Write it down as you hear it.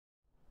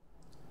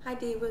Hi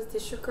Divas,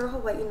 this your girl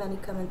Hawaii Nani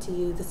coming to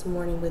you this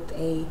morning with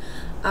a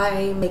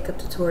eye makeup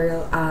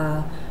tutorial,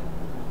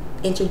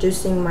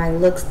 introducing my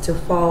looks to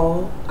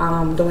fall,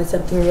 doing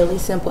something really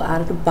simple out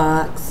of the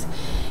box.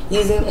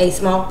 Using a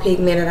small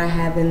pigment that I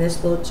have in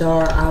this little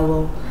jar, I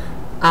will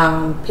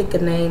pick a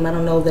name. I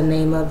don't know the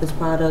name of this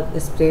product.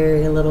 It's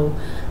very little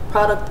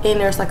product in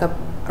there. It's like a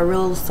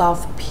real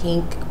soft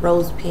pink,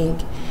 rose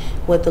pink,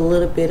 with a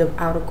little bit of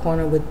outer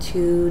corner with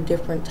two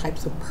different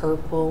types of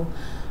purple.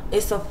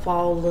 It's a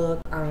fall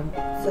look.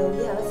 So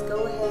yeah, let's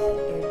go ahead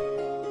and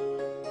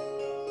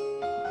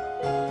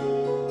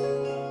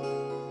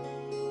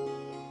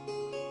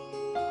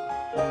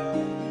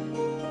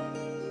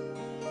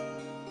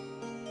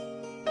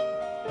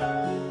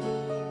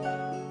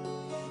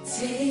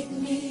take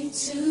me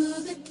to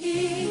the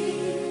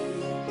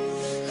king.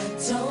 I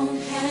don't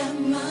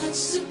have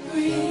much to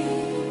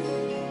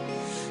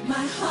bring.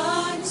 My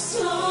heart is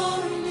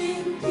torn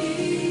in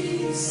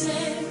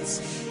pieces.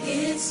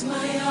 It's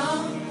my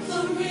offering.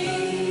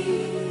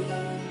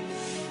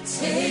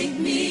 Take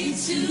me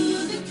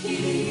to the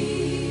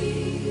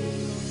king.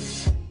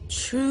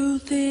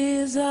 Truth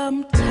is,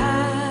 I'm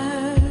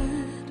tired.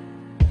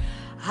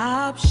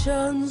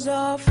 Options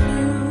are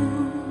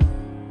few.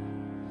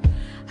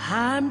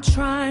 I'm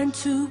trying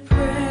to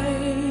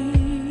pray,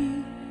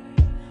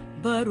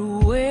 but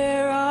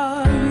where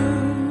are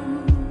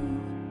you?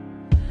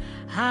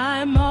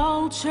 I'm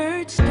all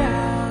churched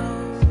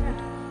out,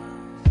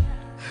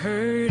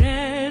 hurt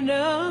and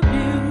abused.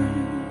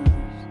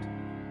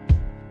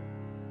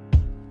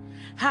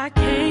 I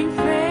can't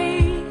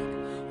fake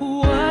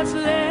what's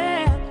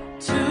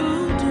left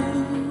to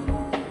do.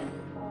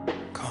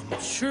 Come on.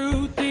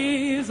 Truth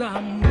is,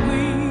 I'm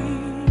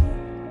weak,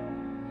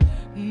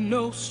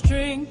 no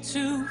strength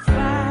to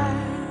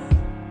fight,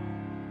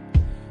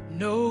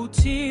 no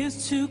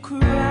tears to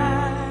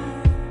cry.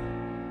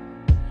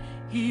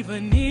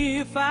 Even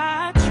if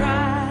I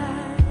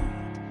tried,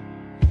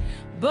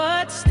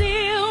 but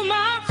still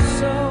my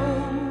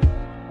soul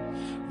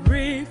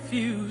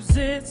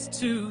refuses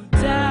to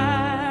die.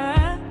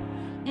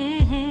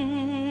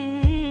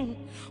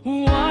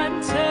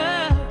 One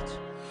touch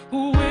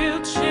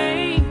will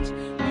change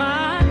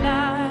my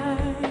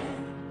life.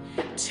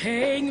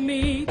 Take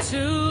me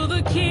to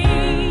the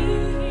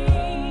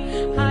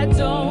king. I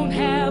don't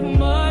have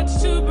much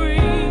to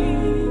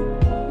bring.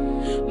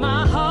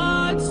 My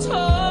heart's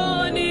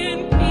torn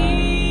in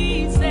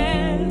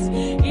pieces.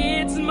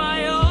 It's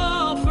my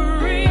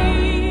offering.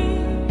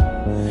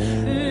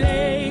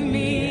 Lay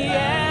me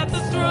at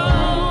the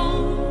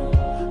throne.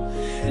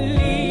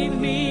 Leave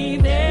me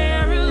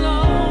there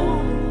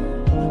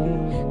alone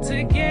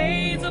to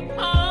gaze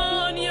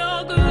upon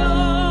your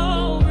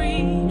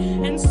glory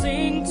and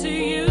sing to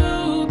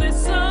you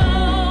this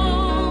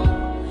song.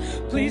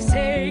 Please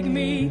take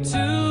me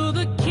to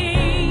the king.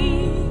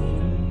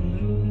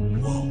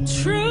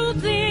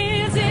 Truth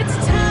is, it's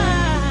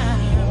time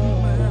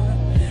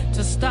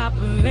to stop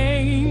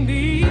playing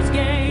these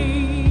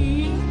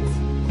games.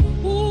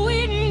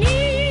 We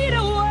need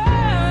a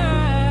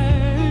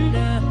word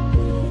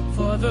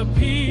for the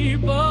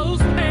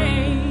people's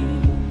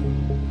pain.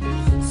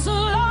 So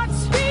Lord,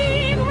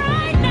 speak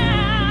right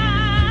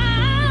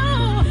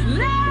now.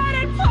 Let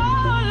it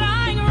pour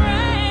like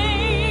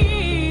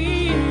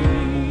rain.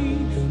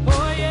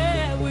 Oh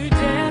yeah, we're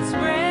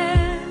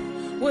desperate.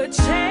 We're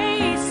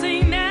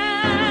chasing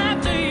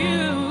after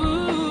you.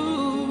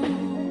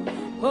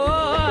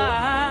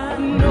 Oh,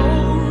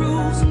 no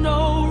rules,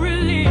 no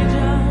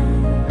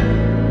religion.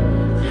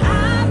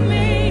 I've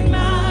made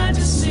my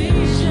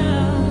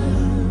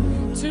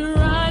decision to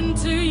run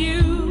to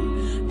you,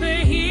 the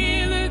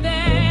healer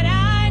that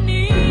I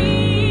need.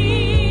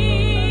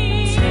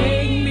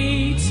 Take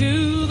me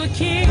to the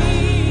king.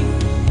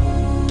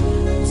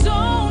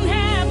 Don't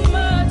have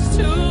much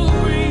to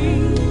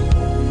bring.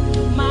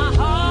 My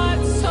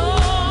heart's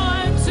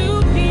torn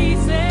to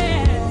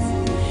pieces.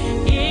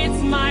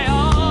 It's my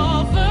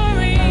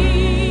offering.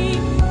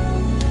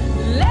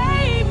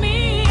 Lay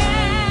me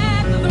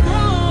at the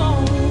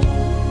throne.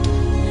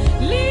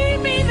 Leave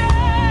me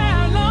there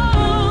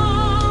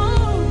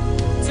alone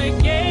to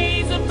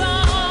gaze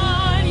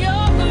upon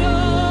your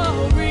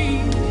glory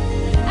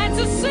and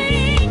to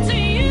sing to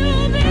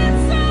you this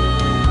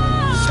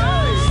song.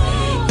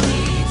 Take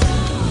me to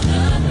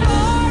the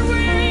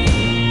glory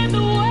in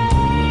the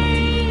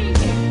way.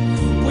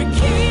 We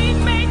keep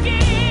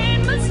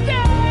making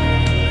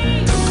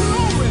mistakes.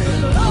 The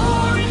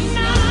glory's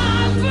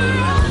not for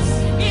us,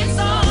 it's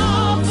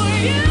all for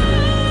you.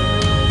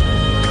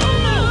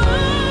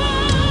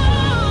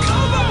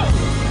 Come on.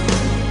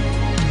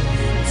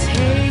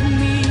 Take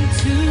me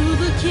to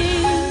the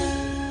king.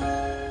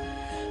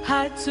 I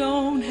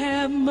don't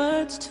have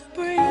much to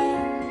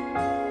bring.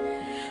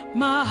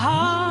 My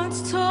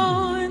heart's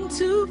torn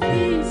to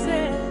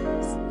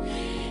pieces.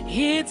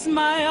 It's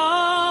my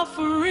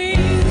offering.